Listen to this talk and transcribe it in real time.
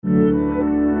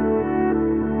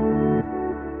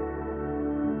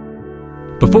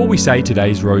Before we say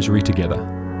today's rosary together,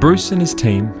 Bruce and his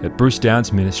team at Bruce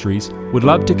Downs Ministries would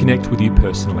love to connect with you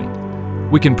personally.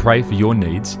 We can pray for your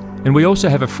needs, and we also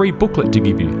have a free booklet to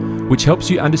give you, which helps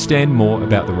you understand more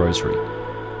about the rosary.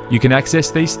 You can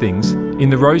access these things in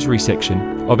the rosary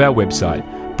section of our website,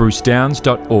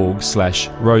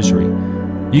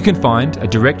 brucedowns.org/rosary. You can find a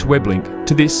direct web link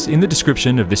to this in the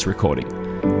description of this recording.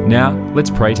 Now, let's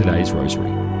pray today's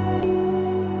rosary.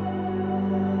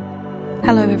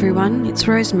 Hello everyone, it's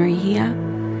Rosemary here.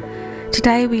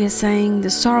 Today we are saying the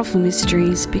sorrowful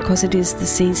mysteries because it is the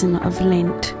season of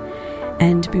Lent,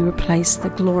 and we replace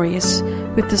the glorious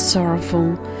with the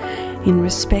sorrowful in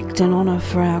respect and honour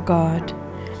for our God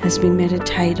as we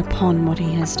meditate upon what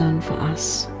He has done for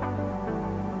us.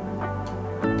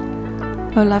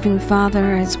 O loving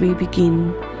Father, as we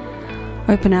begin,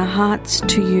 open our hearts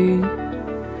to You.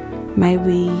 May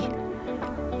we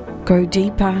go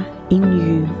deeper in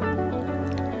You.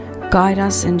 Guide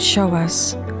us and show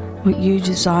us what You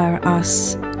desire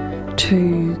us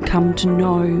to come to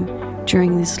know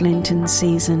during this Lenten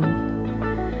season.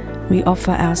 We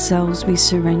offer ourselves, we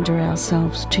surrender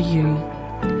ourselves to You.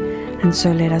 And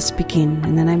so let us begin.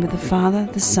 In the name of the Father,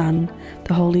 the Son,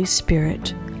 the Holy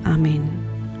Spirit. Amen.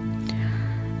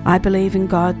 I believe in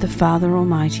God, the Father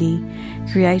Almighty,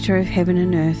 Creator of heaven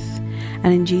and earth,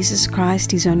 and in Jesus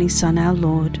Christ, His only Son, our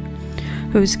Lord,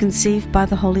 who was conceived by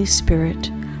the Holy Spirit,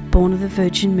 born of the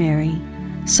Virgin Mary,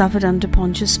 suffered under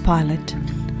Pontius Pilate,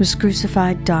 was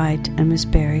crucified, died, and was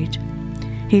buried.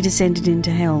 He descended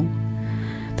into hell.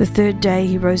 The third day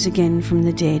He rose again from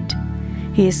the dead.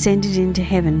 He ascended into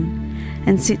heaven,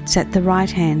 and sits at the right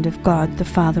hand of God the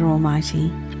Father Almighty.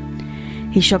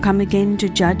 He shall come again to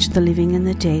judge the living and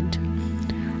the dead.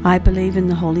 I believe in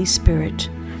the Holy Spirit,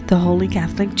 the Holy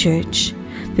Catholic Church,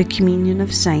 the communion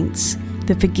of saints,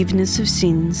 the forgiveness of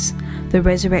sins, the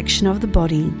resurrection of the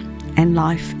body, and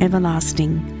life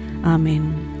everlasting.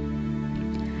 Amen.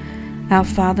 Our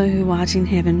Father who art in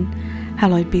heaven,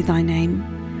 hallowed be Thy name.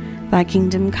 Thy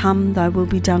kingdom come, Thy will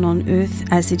be done on earth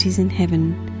as it is in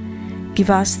heaven. Give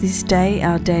us this day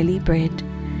our daily bread,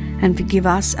 and forgive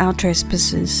us our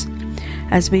trespasses,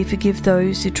 as we forgive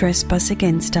those who trespass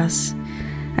against us.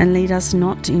 And lead us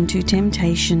not into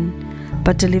temptation,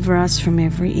 but deliver us from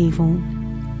every evil.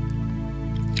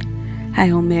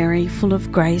 Hail Mary, full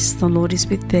of grace, the Lord is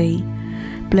with Thee.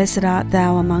 Blessed art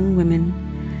Thou among women,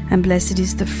 and blessed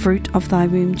is the fruit of Thy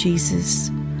womb, Jesus.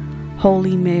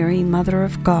 Holy Mary, Mother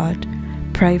of God,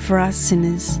 pray for us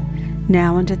sinners,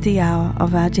 now and at the hour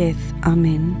of our death.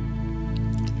 Amen.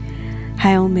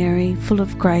 Hail Mary, full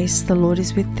of grace, the Lord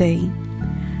is with Thee.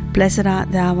 Blessed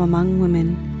art Thou among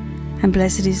women, and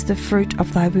blessed is the fruit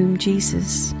of Thy womb,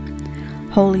 Jesus.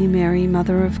 Holy Mary,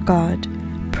 Mother of God,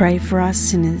 pray for us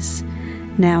sinners,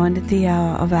 now and at the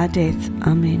hour of our death.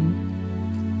 Amen.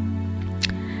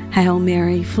 Hail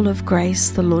Mary, full of grace,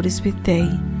 the Lord is with Thee.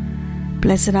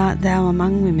 Blessed art Thou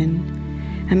among women,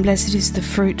 and blessed is the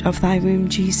fruit of Thy womb,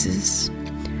 Jesus.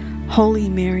 Holy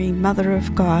Mary, Mother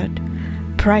of God,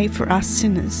 pray for us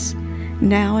sinners,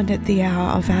 now and at the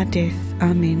hour of our death.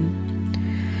 Amen.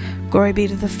 Glory be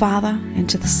to the Father, and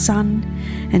to the Son,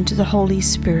 and to the Holy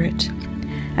Spirit,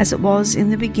 as it was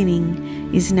in the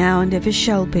beginning, is now, and ever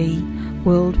shall be,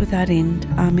 world without end.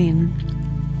 Amen.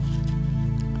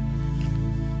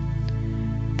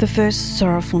 The first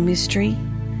sorrowful mystery,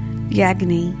 the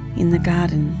agony in the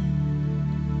garden.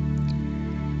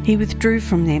 He withdrew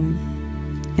from them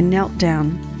and knelt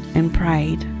down and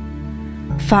prayed,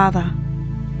 Father,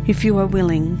 if You are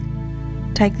willing,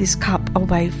 take this cup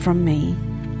away from me.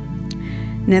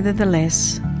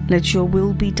 Nevertheless, let Your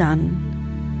will be done,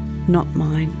 not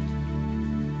mine.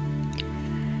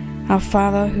 Our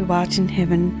Father who art in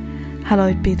heaven,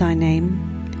 hallowed be Thy name.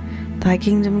 Thy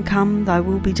kingdom come, Thy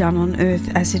will be done on earth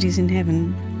as it is in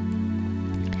heaven.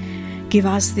 Give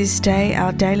us this day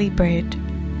our daily bread,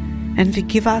 and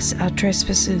forgive us our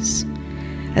trespasses,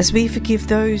 as we forgive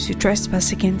those who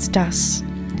trespass against us.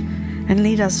 And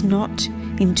lead us not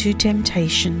into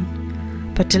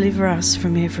temptation, but deliver us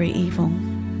from every evil.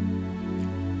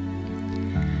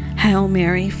 Hail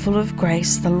Mary, full of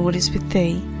grace, the Lord is with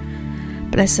Thee.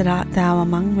 Blessed art Thou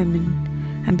among women,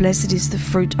 and blessed is the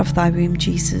fruit of Thy womb,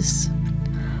 Jesus.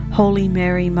 Holy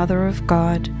Mary, Mother of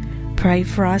God, pray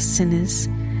for us sinners,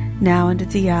 now and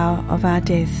at the hour of our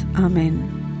death. Amen.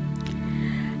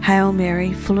 Hail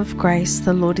Mary, full of grace,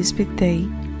 the Lord is with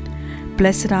Thee.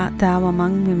 Blessed art Thou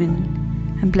among women,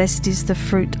 and blessed is the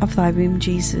fruit of Thy womb,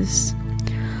 Jesus.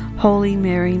 Holy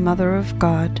Mary, Mother of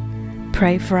God,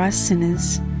 pray for us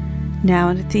sinners, now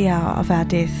and at the hour of our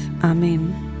death.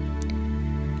 Amen.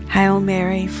 Hail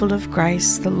Mary, full of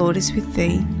grace, the Lord is with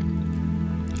Thee.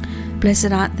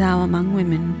 Blessed art thou among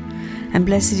women, and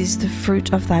blessed is the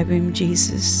fruit of thy womb,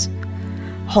 Jesus.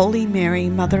 Holy Mary,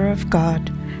 Mother of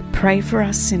God, pray for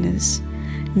us sinners,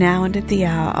 now and at the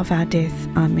hour of our death.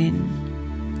 Amen.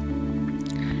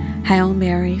 Hail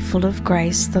Mary, full of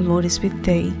grace, the Lord is with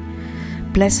thee.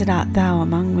 Blessed art thou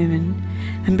among women,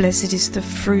 and blessed is the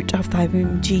fruit of thy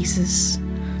womb, Jesus.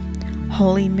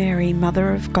 Holy Mary,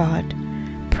 Mother of God,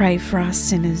 pray for us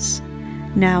sinners,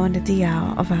 now and at the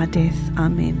hour of our death.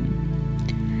 Amen.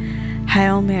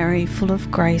 Hail Mary, full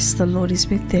of grace, the Lord is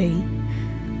with thee.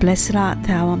 Blessed art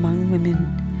thou among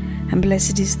women, and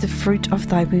blessed is the fruit of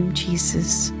thy womb,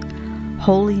 Jesus.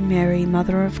 Holy Mary,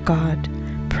 Mother of God,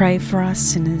 pray for us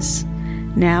sinners,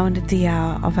 now and at the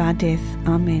hour of our death.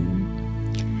 Amen.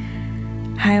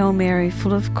 Hail Mary,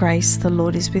 full of grace, the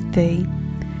Lord is with thee.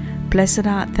 Blessed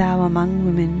art thou among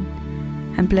women,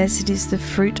 and blessed is the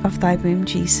fruit of thy womb,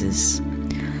 Jesus.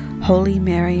 Holy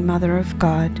Mary, Mother of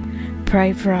God,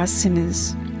 pray for us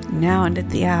sinners, now and at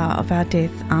the hour of our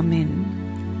death. Amen.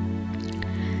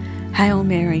 Hail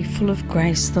Mary, full of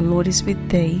grace, the Lord is with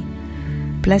thee.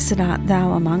 Blessed art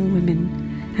thou among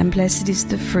women, and blessed is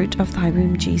the fruit of thy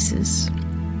womb, Jesus.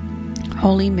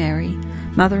 Holy Mary,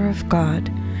 Mother of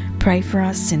God, pray for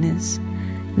us sinners,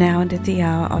 now and at the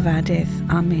hour of our death.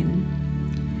 Amen.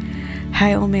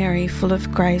 Hail Mary, full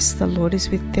of grace, the Lord is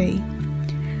with thee.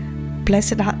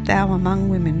 Blessed art thou among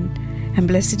women, and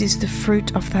blessed is the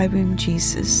fruit of thy womb,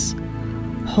 Jesus.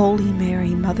 Holy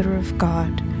Mary, Mother of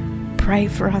God, pray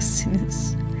for us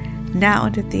sinners, now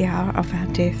and at the hour of our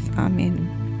death. Amen.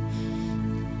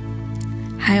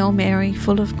 Hail Mary,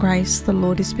 full of grace, the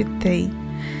Lord is with thee.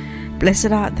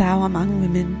 Blessed art thou among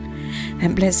women,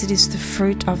 and blessed is the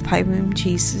fruit of thy womb,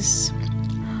 Jesus.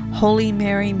 Holy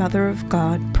Mary, Mother of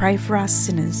God, pray for us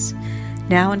sinners,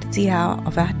 now and at the hour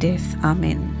of our death.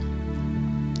 Amen.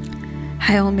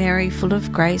 Hail Mary, full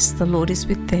of grace, the Lord is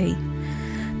with thee.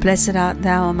 Blessed art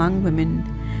thou among women,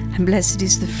 and blessed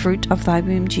is the fruit of thy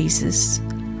womb, Jesus.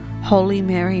 Holy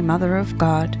Mary, Mother of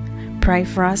God, pray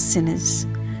for us sinners,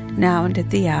 now and at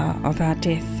the hour of our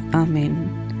death.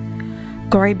 Amen.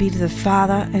 Glory be to the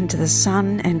Father, and to the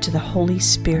Son, and to the Holy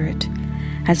Spirit,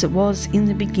 as it was in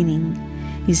the beginning,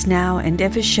 is now, and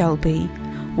ever shall be,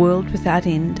 world without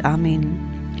end.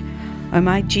 Amen. O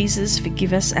my Jesus,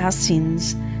 forgive us our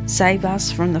sins, save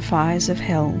us from the fires of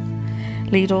hell.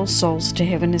 Lead all souls to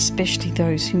heaven, especially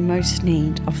those who most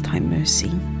need of thy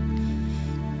mercy.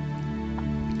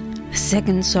 The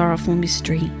second sorrowful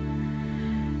mystery,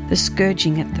 the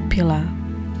scourging at the pillar.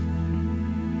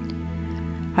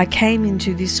 I came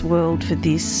into this world for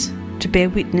this, to bear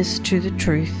witness to the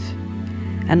truth,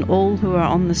 and all who are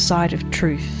on the side of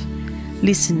truth,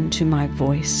 listen to my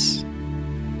voice.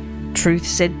 Truth,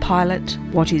 said Pilate,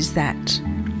 what is that?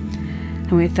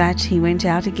 And with that he went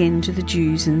out again to the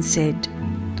Jews and said,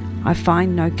 I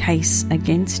find no case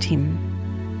against him.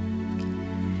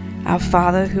 Our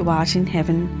Father who art in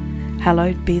heaven,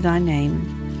 hallowed be thy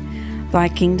name. Thy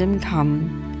kingdom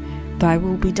come, thy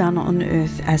will be done on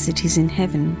earth as it is in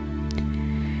heaven.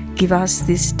 Give us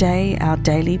this day our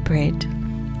daily bread,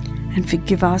 and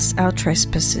forgive us our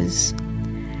trespasses,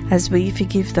 as we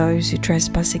forgive those who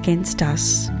trespass against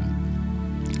us.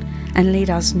 And lead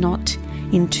us not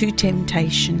into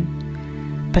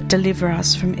temptation, but deliver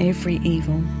us from every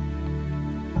evil.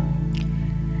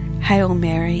 Hail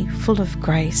Mary, full of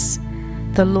grace,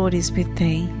 the Lord is with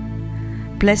thee.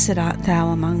 Blessed art thou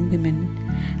among women,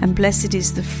 and blessed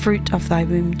is the fruit of thy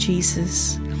womb,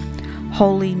 Jesus.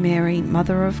 Holy Mary,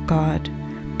 Mother of God,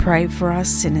 pray for us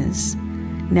sinners,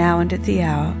 now and at the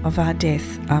hour of our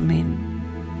death. Amen.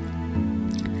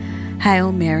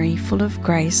 Hail Mary, full of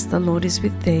grace, the Lord is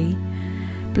with thee.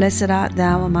 Blessed art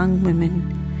thou among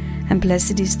women, and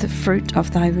blessed is the fruit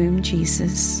of thy womb,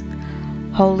 Jesus.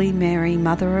 Holy Mary,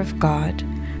 Mother of God,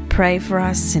 pray for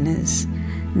us sinners,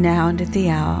 now and at the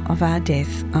hour of our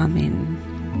death. Amen.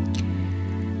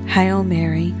 Hail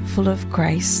Mary, full of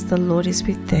grace, the Lord is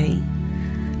with thee.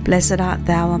 Blessed art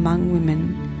thou among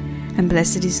women, and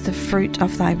blessed is the fruit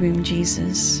of thy womb,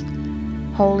 Jesus.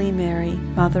 Holy Mary,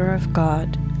 Mother of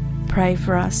God, pray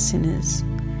for us sinners,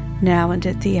 now and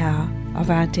at the hour of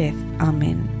our death.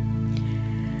 Amen.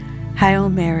 Hail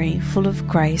Mary, full of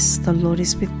grace, the Lord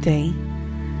is with thee.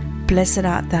 Blessed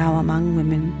art thou among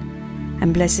women,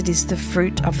 and blessed is the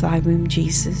fruit of thy womb,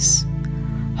 Jesus.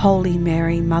 Holy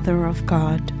Mary, Mother of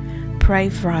God, pray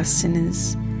for us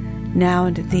sinners, now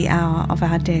and at the hour of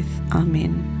our death.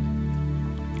 Amen.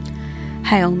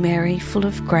 Hail Mary, full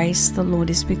of grace, the Lord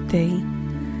is with thee.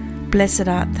 Blessed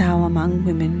art thou among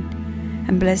women,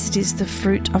 and blessed is the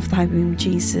fruit of thy womb,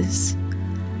 Jesus.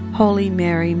 Holy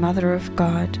Mary, Mother of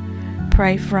God,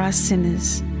 pray for us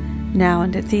sinners, now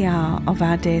and at the hour of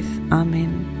our death.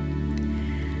 Amen.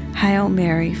 Hail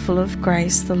Mary, full of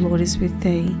grace, the Lord is with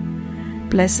thee.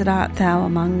 Blessed art thou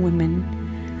among women,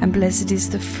 and blessed is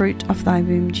the fruit of thy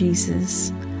womb,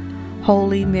 Jesus.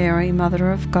 Holy Mary,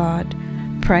 Mother of God,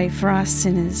 pray for us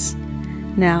sinners,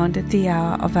 now and at the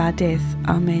hour of our death.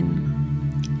 Amen.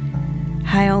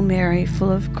 Hail Mary,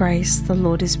 full of grace, the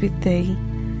Lord is with thee.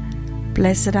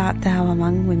 Blessed art thou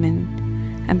among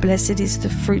women, and blessed is the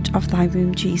fruit of thy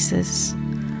womb, Jesus.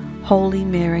 Holy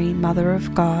Mary, Mother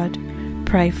of God,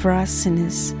 pray for us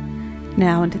sinners,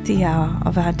 now and at the hour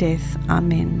of our death.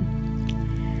 Amen.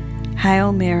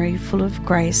 Hail Mary, full of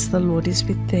grace, the Lord is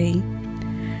with thee.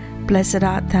 Blessed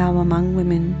art thou among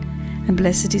women, and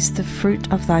blessed is the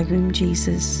fruit of thy womb,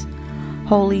 Jesus.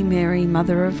 Holy Mary,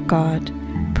 Mother of God,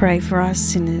 pray for us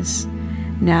sinners,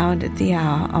 now and at the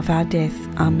hour of our death.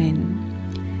 Amen.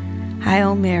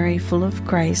 Hail Mary, full of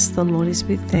grace, the Lord is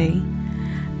with thee.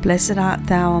 Blessed art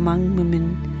thou among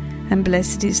women, and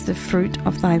blessed is the fruit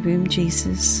of thy womb,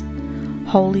 Jesus.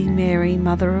 Holy Mary,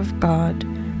 Mother of God,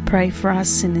 pray for us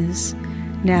sinners,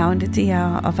 now and at the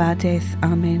hour of our death.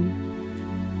 Amen.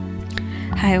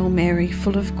 Hail Mary,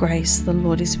 full of grace, the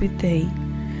Lord is with thee.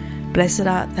 Blessed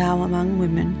art thou among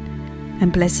women,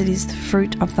 and blessed is the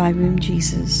fruit of thy womb,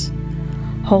 Jesus.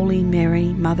 Holy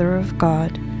Mary, Mother of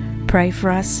God, pray for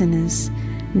us sinners,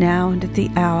 now and at the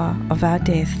hour of our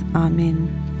death. Amen.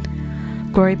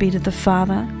 Glory be to the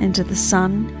Father, and to the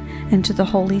Son, and to the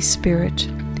Holy Spirit,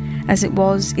 as it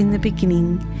was in the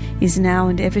beginning, is now,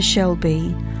 and ever shall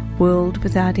be, world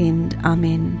without end.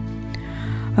 Amen.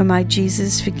 O my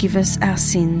Jesus, forgive us our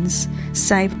sins,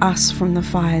 save us from the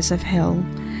fires of hell,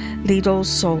 lead all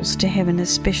souls to heaven,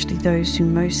 especially those who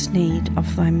most need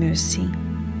of thy mercy.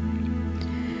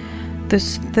 The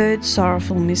third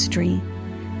sorrowful mystery,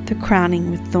 the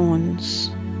crowning with thorns.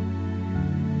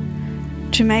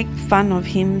 To make fun of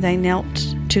him, they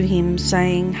knelt to him,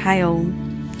 saying, "Hail,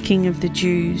 King of the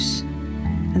Jews!"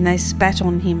 And they spat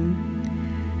on him,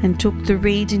 and took the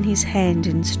reed in his hand,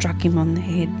 and struck him on the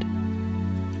head.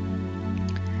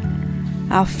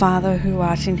 Our Father, who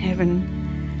art in heaven,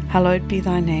 hallowed be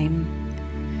thy name.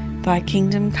 Thy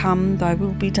kingdom come, thy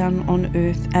will be done on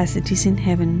earth as it is in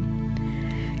heaven.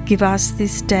 Give us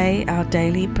this day our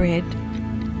daily bread,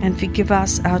 and forgive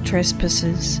us our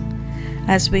trespasses,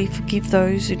 as we forgive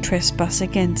those who trespass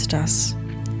against us.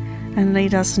 And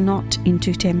lead us not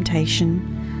into temptation,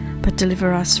 but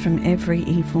deliver us from every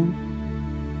evil.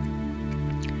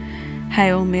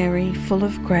 Hail Mary, full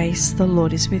of grace, the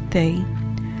Lord is with thee.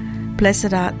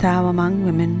 Blessed art thou among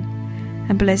women,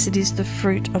 and blessed is the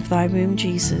fruit of thy womb,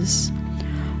 Jesus.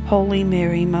 Holy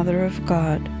Mary, Mother of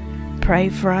God, pray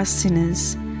for us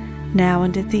sinners, now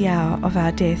and at the hour of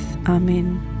our death.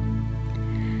 Amen.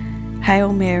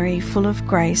 Hail Mary, full of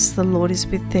grace, the Lord is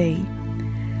with thee.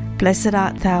 Blessed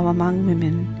art thou among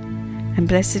women, and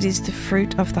blessed is the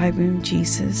fruit of thy womb,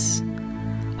 Jesus.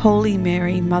 Holy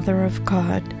Mary, Mother of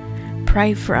God,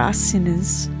 pray for us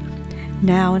sinners,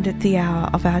 now and at the hour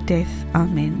of our death.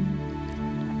 Amen.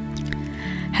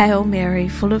 Hail Mary,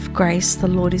 full of grace, the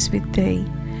Lord is with thee.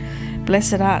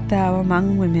 Blessed art thou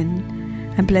among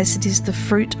women, and blessed is the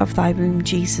fruit of thy womb,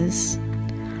 Jesus.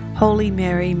 Holy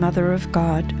Mary, Mother of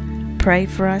God, pray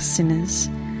for us sinners,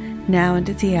 now and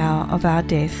at the hour of our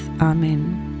death.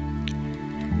 Amen.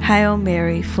 Hail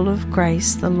Mary, full of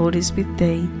grace, the Lord is with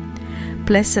thee.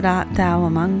 Blessed art thou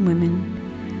among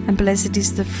women, and blessed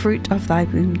is the fruit of thy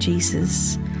womb,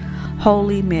 Jesus.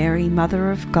 Holy Mary,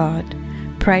 Mother of God,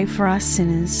 pray for us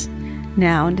sinners,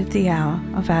 now and at the hour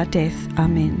of our death.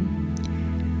 Amen.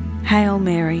 Hail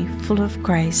Mary, full of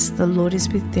grace, the Lord is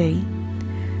with thee.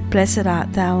 Blessed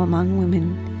art thou among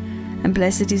women, and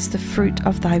blessed is the fruit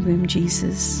of thy womb,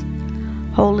 Jesus.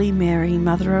 Holy Mary,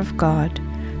 Mother of God,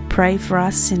 pray for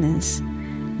us sinners,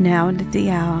 now and at the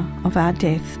hour of our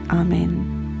death.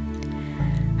 Amen.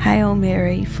 Hail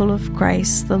Mary, full of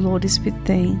grace, the Lord is with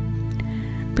thee.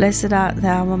 Blessed art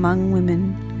thou among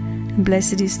women, and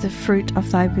blessed is the fruit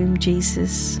of thy womb,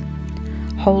 Jesus.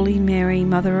 Holy Mary,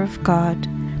 Mother of God,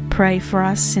 pray for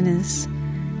us sinners,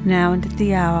 now and at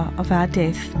the hour of our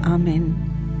death. Amen.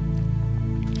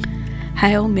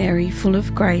 Hail Mary, full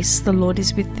of grace, the Lord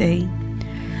is with thee.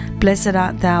 Blessed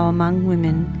art thou among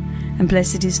women, and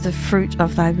blessed is the fruit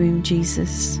of thy womb,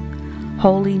 Jesus.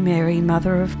 Holy Mary,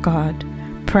 Mother of God,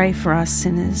 pray for us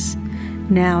sinners,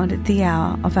 now and at the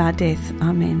hour of our death.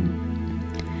 Amen.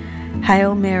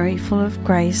 Hail Mary, full of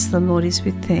grace, the Lord is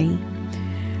with thee.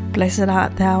 Blessed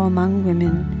art thou among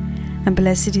women, and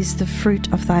blessed is the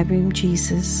fruit of thy womb,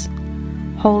 Jesus.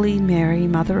 Holy Mary,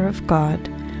 Mother of God,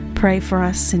 pray for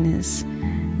us sinners,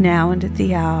 now and at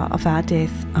the hour of our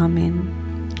death. Amen.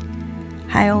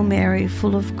 Hail Mary,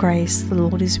 full of grace, the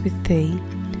Lord is with thee.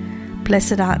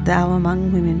 Blessed art thou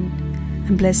among women,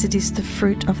 and blessed is the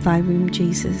fruit of thy womb,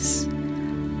 Jesus.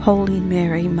 Holy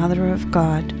Mary, Mother of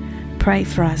God, pray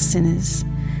for us sinners,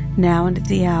 now and at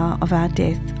the hour of our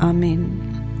death. Amen.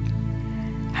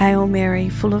 Hail Mary,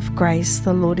 full of grace,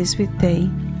 the Lord is with thee.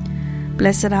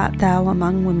 Blessed art thou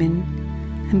among women,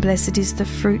 and blessed is the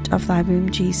fruit of thy womb,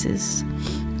 Jesus.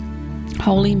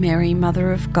 Holy Mary,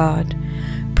 Mother of God,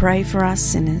 pray for us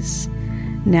sinners,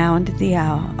 now and at the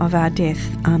hour of our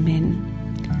death. Amen.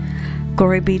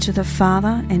 Glory be to the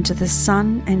Father, and to the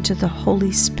Son, and to the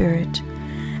Holy Spirit,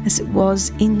 as it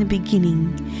was in the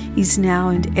beginning, is now,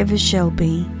 and ever shall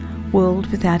be, world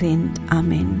without end.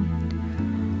 Amen.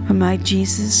 O my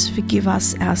Jesus, forgive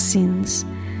us our sins,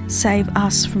 save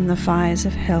us from the fires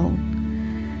of hell.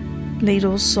 Lead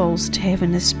all souls to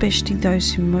heaven, especially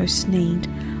those who most need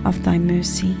of thy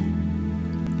mercy.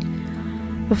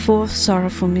 The fourth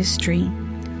sorrowful mystery,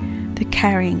 the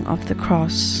carrying of the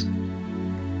cross.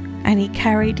 And he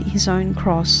carried his own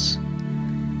cross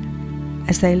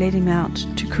as they led him out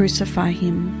to crucify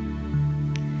him.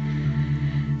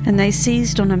 And they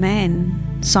seized on a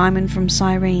man, Simon from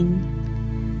Cyrene,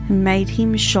 and made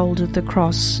him shoulder the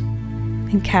cross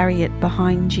and carry it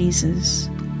behind Jesus.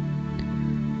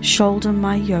 Shoulder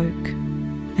my yoke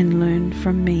and learn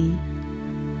from me,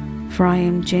 for I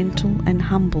am gentle and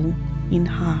humble in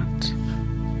heart.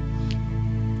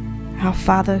 Our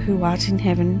Father who art in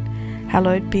heaven,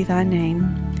 hallowed be thy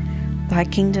name. Thy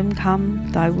kingdom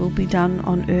come, thy will be done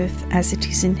on earth as it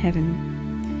is in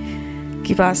heaven.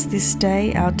 Give us this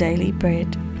day our daily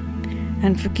bread,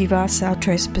 and forgive us our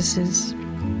trespasses,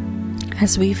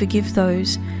 as we forgive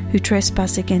those who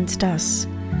trespass against us.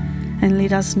 And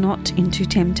lead us not into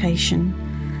temptation,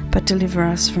 but deliver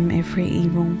us from every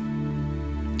evil.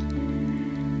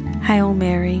 Hail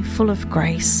Mary, full of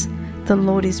grace, the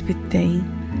Lord is with thee.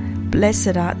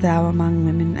 Blessed art thou among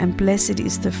women, and blessed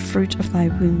is the fruit of thy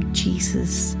womb,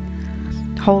 Jesus.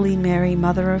 Holy Mary,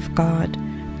 Mother of God,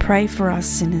 pray for us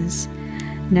sinners,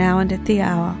 now and at the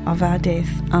hour of our death.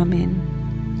 Amen.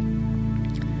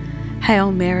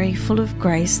 Hail Mary, full of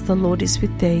grace, the Lord is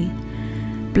with thee.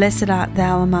 Blessed art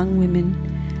thou among women,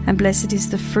 and blessed is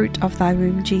the fruit of thy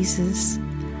womb, Jesus.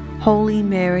 Holy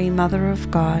Mary, Mother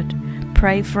of God,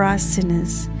 pray for us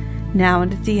sinners, now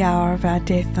and at the hour of our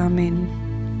death. Amen.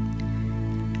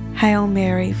 Hail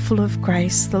Mary, full of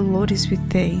grace, the Lord is with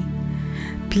thee.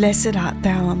 Blessed art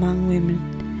thou among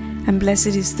women, and blessed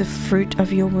is the fruit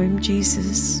of your womb,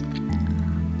 Jesus.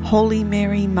 Holy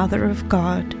Mary, Mother of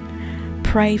God,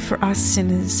 pray for us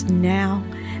sinners, now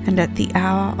and at the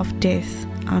hour of death.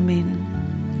 Amen.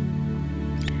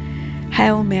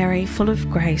 Hail Mary, full of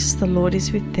grace, the Lord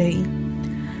is with thee.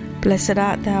 Blessed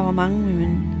art thou among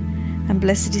women, and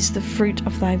blessed is the fruit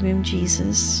of thy womb,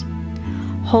 Jesus.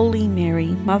 Holy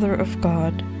Mary, Mother of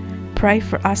God, pray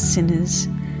for us sinners,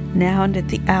 now and at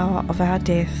the hour of our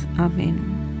death. Amen.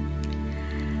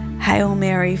 Hail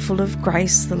Mary, full of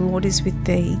grace, the Lord is with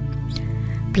thee.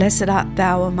 Blessed art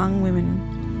thou among women,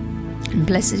 and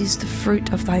blessed is the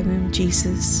fruit of thy womb,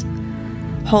 Jesus.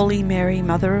 Holy Mary,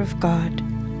 Mother of God,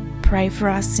 pray for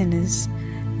us sinners,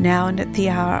 now and at the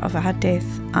hour of our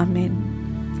death. Amen.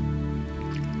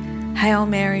 Hail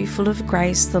Mary, full of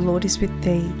grace, the Lord is with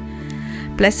thee.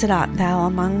 Blessed art thou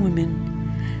among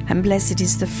women, and blessed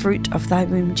is the fruit of thy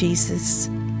womb, Jesus.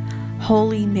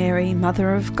 Holy Mary,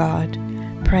 Mother of God,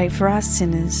 pray for us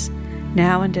sinners,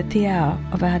 now and at the hour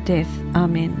of our death.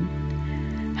 Amen.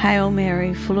 Hail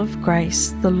Mary, full of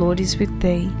grace, the Lord is with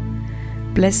thee.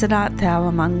 Blessed art thou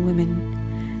among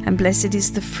women, and blessed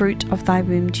is the fruit of thy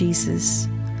womb, Jesus.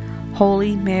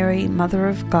 Holy Mary, Mother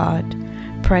of God,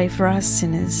 pray for us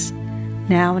sinners,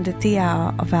 now and at the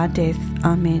hour of our death.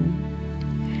 Amen.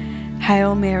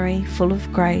 Hail Mary, full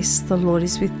of grace, the Lord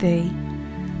is with thee.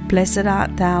 Blessed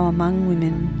art thou among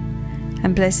women,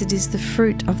 and blessed is the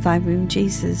fruit of thy womb,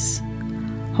 Jesus.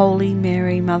 Holy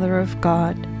Mary, Mother of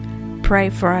God, pray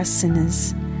for us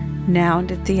sinners, now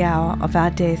and at the hour of our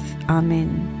death.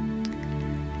 Amen.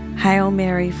 Hail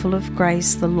Mary, full of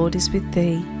grace, the Lord is with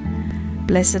thee.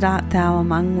 Blessed art thou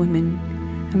among women,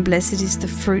 and blessed is the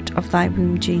fruit of thy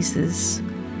womb, Jesus.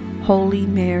 Holy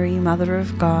Mary, Mother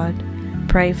of God,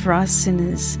 pray for us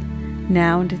sinners,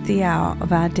 now and at the hour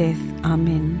of our death.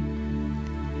 Amen.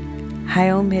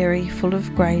 Hail Mary, full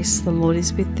of grace, the Lord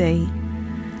is with thee.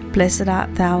 Blessed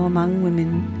art thou among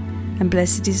women, and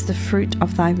blessed is the fruit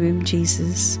of thy womb,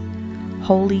 Jesus.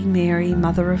 Holy Mary,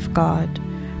 Mother of God,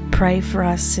 pray for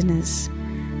us sinners,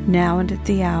 now and at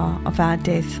the hour of our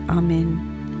death.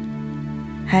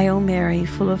 Amen. Hail Mary,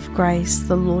 full of grace,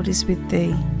 the Lord is with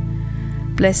thee.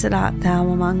 Blessed art thou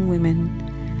among women,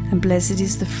 and blessed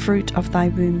is the fruit of thy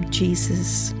womb,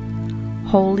 Jesus.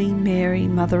 Holy Mary,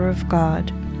 Mother of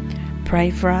God, pray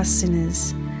for us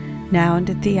sinners, now and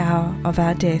at the hour of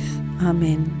our death.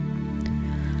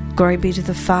 Amen. Glory be to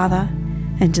the Father,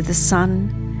 and to the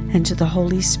Son, and to the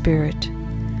Holy Spirit,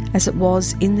 as it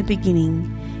was in the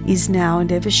beginning, is now,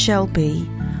 and ever shall be,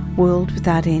 world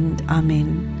without end.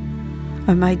 Amen.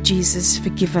 O may Jesus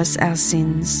forgive us our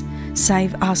sins,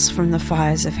 save us from the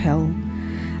fires of hell.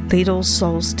 Lead all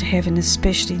souls to heaven,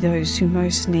 especially those who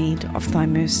most need of thy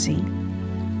mercy.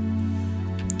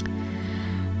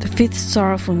 The fifth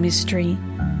sorrowful mystery,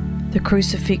 the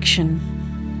crucifixion.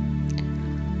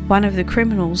 One of the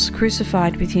criminals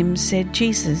crucified with him said,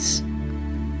 Jesus,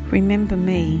 remember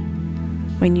me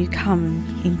when you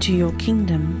come into your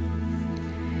kingdom.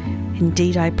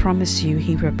 Indeed, I promise you,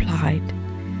 he replied,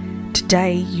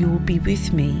 today you will be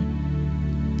with me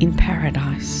in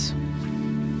paradise.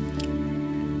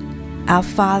 Our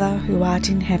Father, who art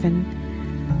in heaven,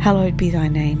 hallowed be thy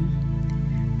name.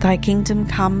 Thy kingdom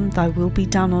come, thy will be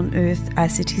done on earth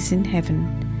as it is in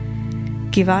heaven.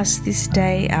 Give us this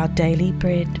day our daily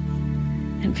bread,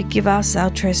 and forgive us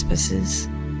our trespasses,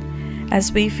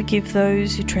 as we forgive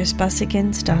those who trespass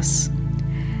against us.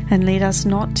 And lead us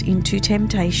not into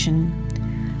temptation,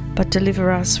 but deliver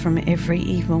us from every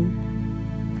evil.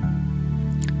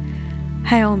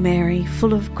 Hail Mary,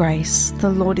 full of grace, the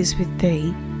Lord is with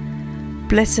thee.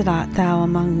 Blessed art thou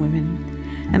among women,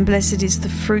 and blessed is the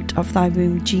fruit of thy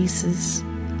womb, Jesus.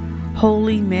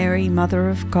 Holy Mary, Mother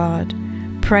of God,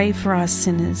 pray for us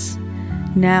sinners,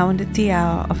 now and at the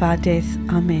hour of our death.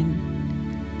 Amen.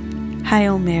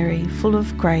 Hail Mary, full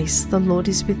of grace, the Lord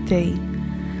is with thee.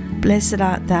 Blessed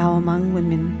art thou among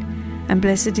women, and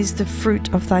blessed is the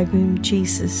fruit of thy womb,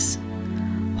 Jesus.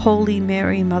 Holy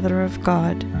Mary, Mother of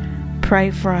God, pray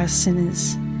for us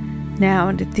sinners, now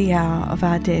and at the hour of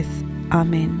our death.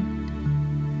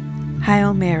 Amen.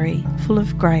 Hail Mary, full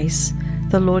of grace,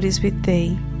 the Lord is with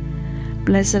thee.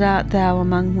 Blessed art thou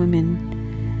among women,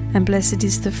 and blessed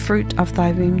is the fruit of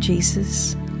thy womb,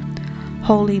 Jesus.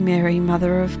 Holy Mary,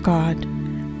 Mother of God,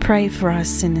 pray for us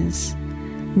sinners,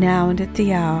 now and at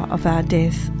the hour of our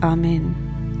death. Amen.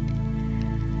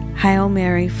 Hail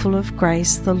Mary, full of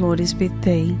grace, the Lord is with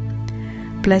thee.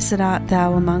 Blessed art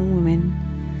thou among women,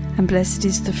 and blessed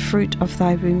is the fruit of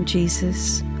thy womb,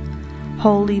 Jesus.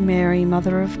 Holy Mary,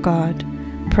 Mother of God,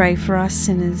 pray for us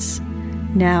sinners,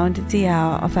 now and at the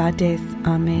hour of our death.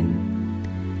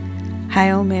 Amen.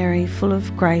 Hail Mary, full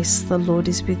of grace, the Lord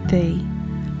is with thee.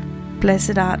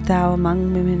 Blessed art thou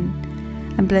among women,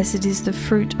 and blessed is the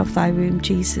fruit of thy womb,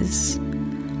 Jesus.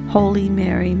 Holy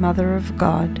Mary, Mother of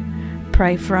God,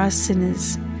 pray for us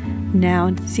sinners, now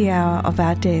and at the hour of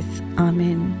our death.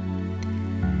 Amen.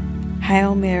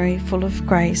 Hail Mary, full of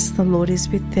grace, the Lord is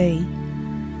with thee.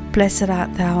 Blessed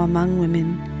art thou among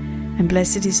women, and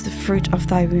blessed is the fruit of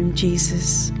thy womb,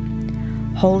 Jesus.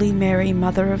 Holy Mary,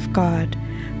 Mother of God,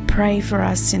 pray for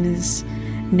us sinners,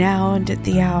 now and at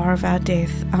the hour of our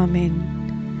death. Amen.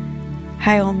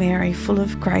 Hail Mary, full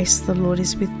of grace, the Lord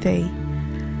is with thee.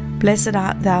 Blessed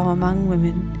art thou among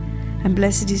women, and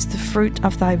blessed is the fruit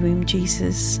of thy womb,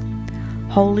 Jesus.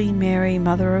 Holy Mary,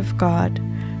 Mother of God,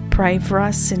 pray for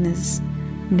us sinners,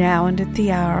 now and at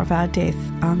the hour of our death.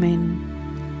 Amen.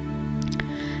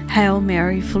 Hail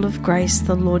Mary, full of grace,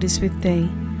 the Lord is with thee.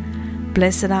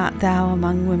 Blessed art thou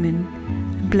among women,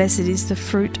 and blessed is the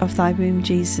fruit of thy womb,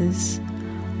 Jesus.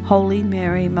 Holy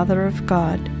Mary, Mother of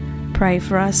God, pray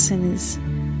for us sinners,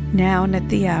 now and at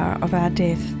the hour of our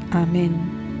death. Amen.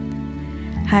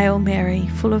 Hail Mary,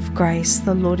 full of grace,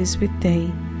 the Lord is with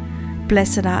thee.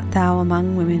 Blessed art thou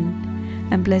among women,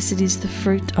 and blessed is the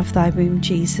fruit of thy womb,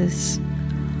 Jesus.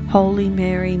 Holy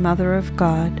Mary, Mother of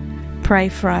God, pray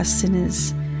for us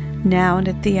sinners, now and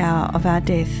at the hour of our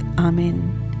death.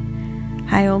 Amen.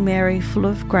 Hail Mary, full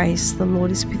of grace, the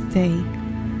Lord is with thee.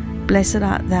 Blessed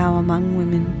art thou among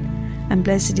women, and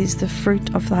blessed is the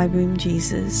fruit of thy womb,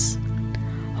 Jesus.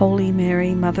 Holy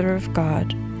Mary, Mother of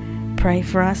God, pray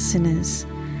for us sinners,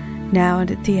 now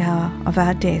and at the hour of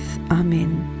our death.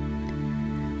 Amen.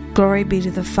 Glory be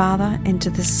to the Father, and to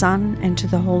the Son, and to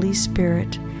the Holy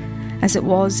Spirit, as it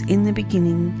was in the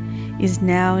beginning, is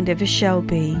now, and ever shall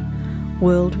be,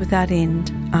 world without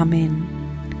end. Amen.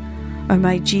 O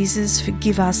may Jesus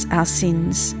forgive us our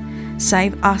sins,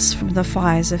 save us from the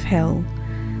fires of hell,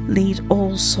 lead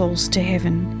all souls to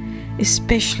heaven,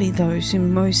 especially those who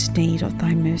most need of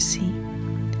thy mercy.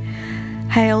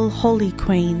 Hail, Holy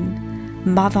Queen,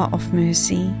 Mother of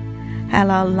Mercy,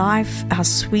 hail our life, our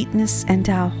sweetness, and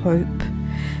our hope.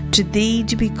 To thee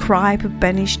do we cry, but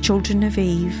banished children of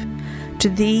Eve. To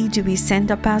thee do we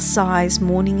send up our sighs,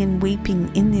 mourning and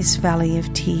weeping in this valley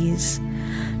of tears.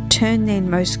 Turn then,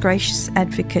 most gracious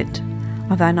Advocate,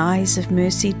 of thine eyes of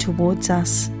mercy towards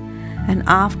us, and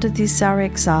after this our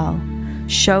exile,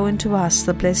 show unto us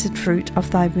the blessed fruit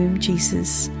of thy womb,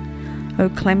 Jesus. O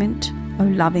clement, O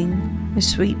loving, O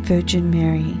sweet Virgin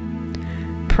Mary,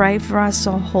 pray for us,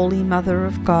 O Holy Mother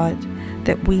of God,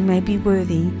 that we may be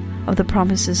worthy of the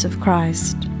promises of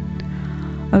Christ.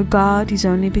 O God, his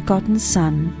only begotten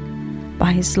Son,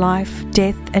 by his life,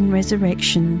 death, and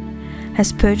resurrection,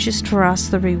 has purchased for us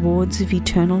the rewards of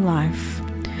eternal life.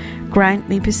 Grant,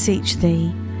 we beseech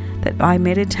thee, that by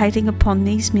meditating upon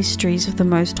these mysteries of the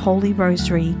most holy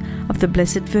Rosary of the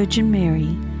Blessed Virgin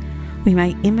Mary, we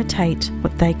may imitate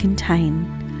what they contain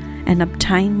and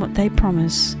obtain what they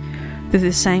promise, through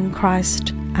the same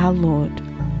Christ our Lord.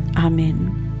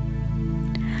 Amen.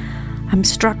 I'm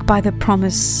struck by the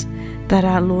promise that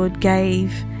our Lord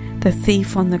gave the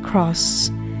thief on the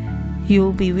cross.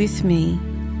 You'll be with me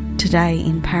today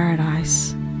in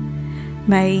paradise.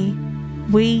 May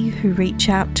we who reach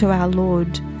out to our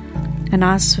Lord and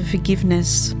ask for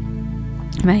forgiveness,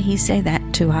 may he say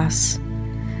that to us,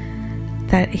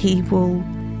 that he will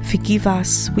forgive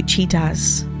us, which he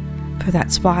does, for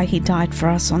that's why he died for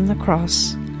us on the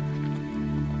cross.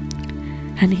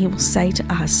 And he will say to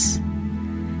us,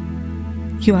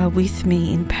 you are with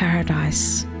me in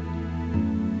paradise.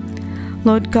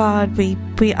 Lord God, we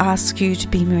ask you to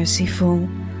be merciful.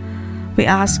 We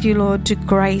ask you, Lord, to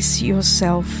grace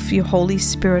yourself, your Holy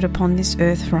Spirit upon this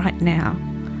earth right now.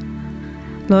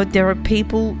 Lord, there are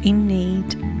people in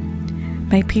need.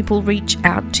 May people reach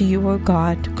out to you, O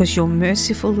God, because your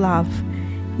merciful love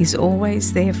is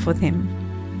always there for them.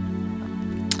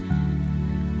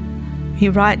 We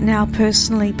right now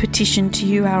personally petition to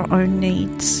you our own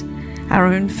needs, our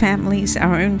own families,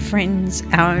 our own friends,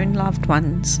 our own loved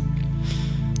ones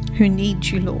who need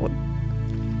you, Lord.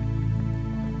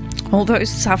 All those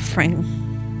suffering,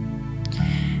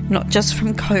 not just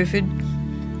from COVID,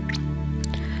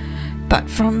 but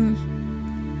from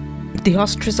the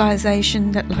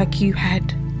ostracization that like you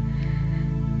had,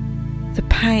 the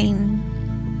pain,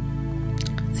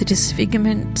 the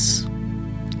disfigurements,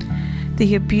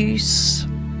 the abuse.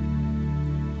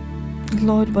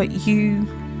 Lord, what you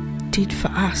did for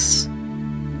us.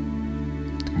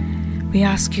 We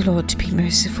ask you, Lord, to be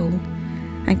merciful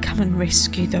and come and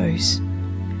rescue those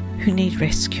who need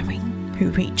rescuing,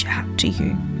 who reach out to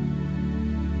you.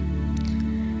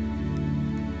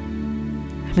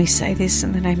 And we say this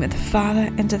in the name of the Father,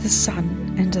 and of the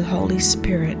Son, and of the Holy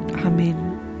Spirit. Amen.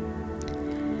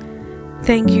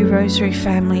 Thank you, Rosary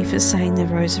family, for saying the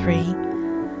Rosary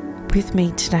with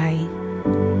me today.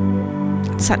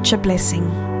 Such a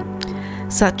blessing,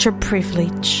 such a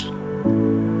privilege.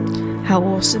 How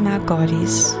awesome our God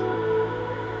is.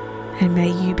 And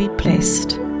may you be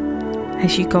blessed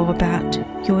as you go about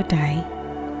your day.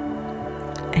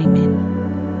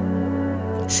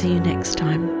 Amen. See you next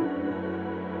time.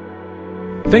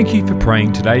 Thank you for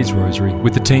praying today's Rosary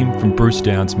with the team from Bruce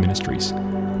Downs Ministries.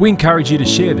 We encourage you to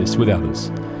share this with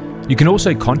others. You can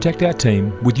also contact our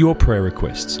team with your prayer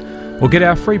requests, or get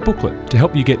our free booklet to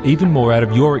help you get even more out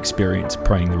of your experience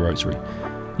praying the Rosary.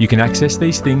 You can access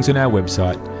these things on our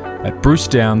website at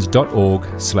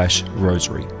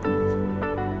brucedowns.org/rosary.